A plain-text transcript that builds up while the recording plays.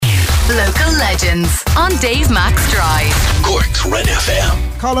Local legends on Dave Max Drive. Cork's Red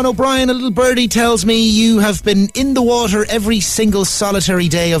FM. Colin O'Brien, a little birdie, tells me you have been in the water every single solitary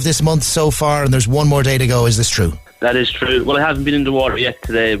day of this month so far, and there's one more day to go. Is this true? That is true. Well, I haven't been in the water yet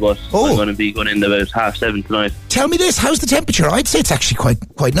today, but I'm going to be going in about 7:30 tonight. Tell me this, how's the temperature? I'd say it's actually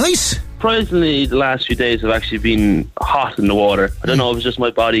quite nice. Surprisingly, the last few days have actually been hot in the water. I don't know if it's just my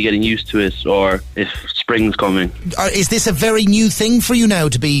body getting used to it or if spring's coming. Is this a very new thing for you now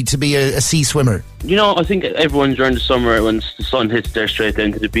to be a sea swimmer? You know, I think everyone during the summer, when the sun hits there straight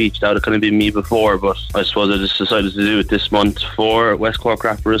down to the beach, that would have kind of been me before, but I suppose I just decided to do it this month for West Cork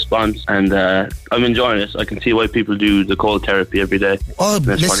Rapid Response, and I'm enjoying it. I can see why people do the cold therapy every day. Oh,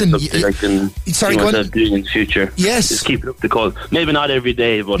 listen, I can see myself doing in the future. Yes. Just keep it up the cold. Maybe not every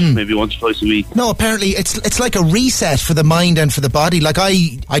day, but maybe once or twice a week. No, apparently it's like a reset for the mind and for the body. Like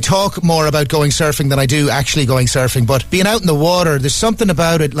I talk more about going surfing than I do actually going surfing, but being out in the water, there's something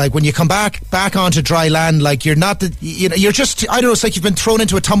about it. Like when you come back onto dry land, like you're not you're just, I don't know, it's like you've been thrown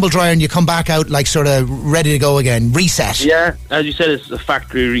into a tumble dryer and you come back out like sort of ready to go again. Reset. Yeah, as you said, it's a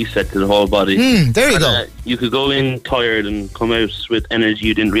factory reset to the whole body. There you go. You could go in tired and come out with energy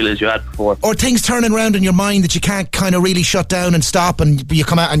you didn't realise you had before. Or things turning around in your mind that you can't kind of really shut down and stop, and you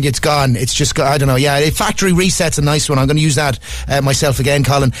come out and it's gone. It's just, I don't know, yeah, a factory reset's a nice one. I'm going to use that myself again,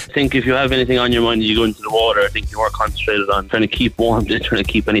 Colin. I think if you have anything on your mind, you go into the water, I think you're more concentrated on trying to keep warm than trying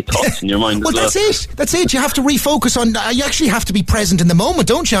to keep any thoughts in your mind. Well, that's it. You have to refocus on, you actually have to be present in the moment,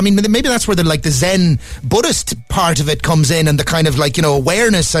 don't you? I mean, maybe that's where the Zen Buddhist part of it comes in, and the kind of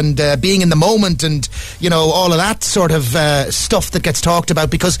awareness and being in the moment, and all of that sort of stuff that gets talked about,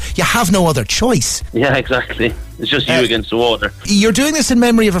 because you have no other choice. Yeah, exactly. It's just you against the water. You're doing this in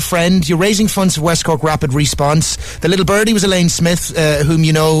memory of a friend. You're raising funds for West Cork Rapid Response. The little birdie was Elaine Smith, whom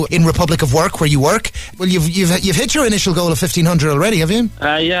you know in Republic of Work, where you work. Well, you've hit your initial goal of 1,500 already, have you?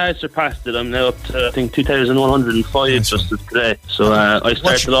 Yeah, I surpassed it. I'm now up to, I think, 2,105 just as today. So I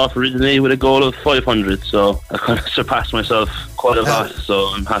started off originally with a goal of 500, so I kind of surpassed myself quite a lot, so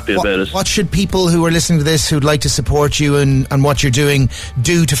I'm happy about it. What should people who are listening to this who'd like to support you and what you're doing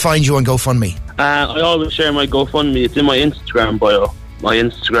do to find you on GoFundMe? I always share my GoFundMe. It's in my Instagram bio. My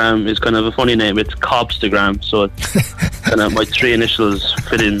Instagram is kind of a funny name. It's Cobstagram, so it's kind of my three initials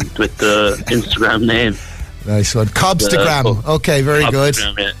fit in with the Instagram name. Nice one. Cobstagram. Okay, very good.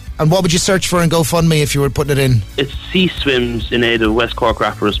 Yeah. And what would you search for in GoFundMe if you were putting it in? It's Sea Swims in aid of West Cork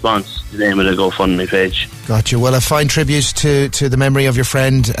Rapid Response, the name of the GoFundMe page. Gotcha. Well, a fine tribute to the memory of your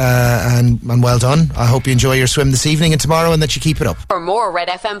friend, and well done. I hope you enjoy your swim this evening and tomorrow, and that you keep it up. For more Red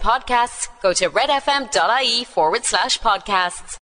FM podcasts, go to redfm.ie/podcasts.